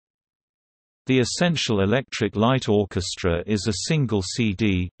The Essential Electric Light Orchestra is a single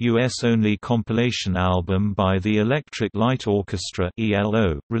CD, US-only compilation album by the Electric Light Orchestra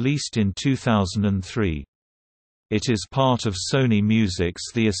 (ELO), released in 2003. It is part of Sony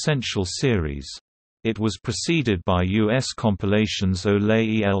Music's The Essential series. It was preceded by US compilations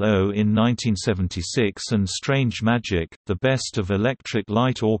Olé ELO in 1976 and Strange Magic, The Best of Electric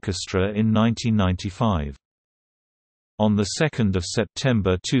Light Orchestra in 1995. On 2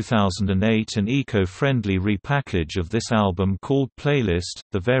 September 2008, an eco-friendly repackage of this album called Playlist,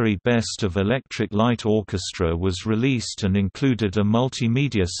 The Very Best of Electric Light Orchestra was released and included a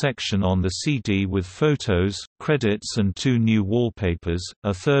multimedia section on the CD with photos, credits and 2 new wallpapers.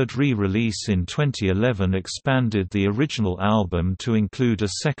 A third re-release in 2011 expanded the original album to include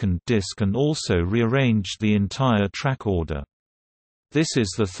a second disc and also rearranged the entire track order. This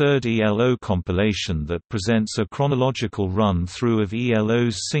is the third ELO compilation that presents a chronological run-through of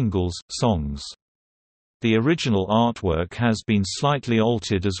ELO's singles, songs. The original artwork has been slightly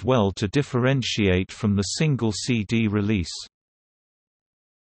altered as well to differentiate from the single CD release.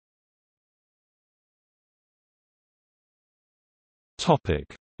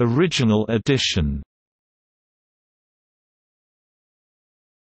 Original edition.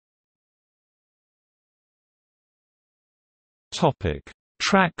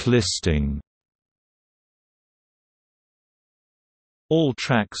 Track listing. All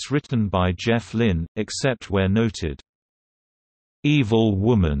tracks written by Jeff Lynne, except where noted. Evil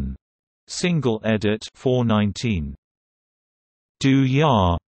Woman, single edit 419. Do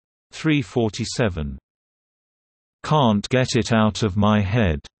Ya, 347. Can't Get It Out of My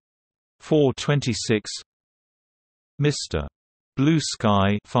Head, 426. Mr. Blue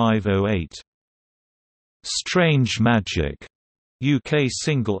Sky, 508. Strange Magic, UK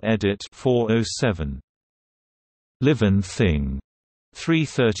single edit 407. Livin' Thing,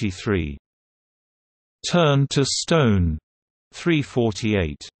 333. Turn to Stone,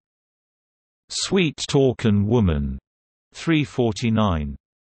 348. Sweet Talkin' Woman, 349.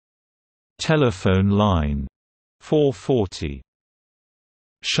 Telephone Line, 440.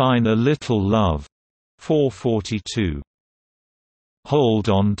 Shine a Little Love, 442. Hold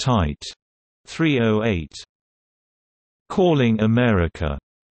On Tight, 308. Calling America,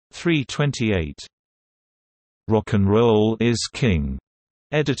 328. Rock'n'Roll is King,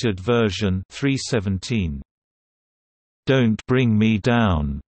 edited version 317. Don't Bring Me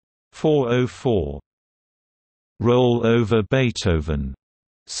Down, 404. Roll Over Beethoven,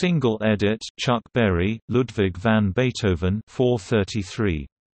 single edit Chuck Berry, Ludwig van Beethoven, 433.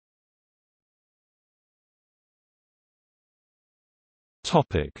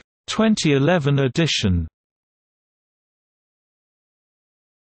 2011 edition.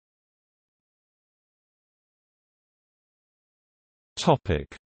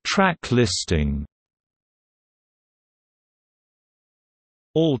 Track listing.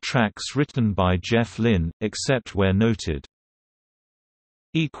 All tracks written by Jeff Lynne, except where noted.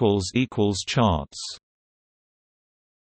 Charts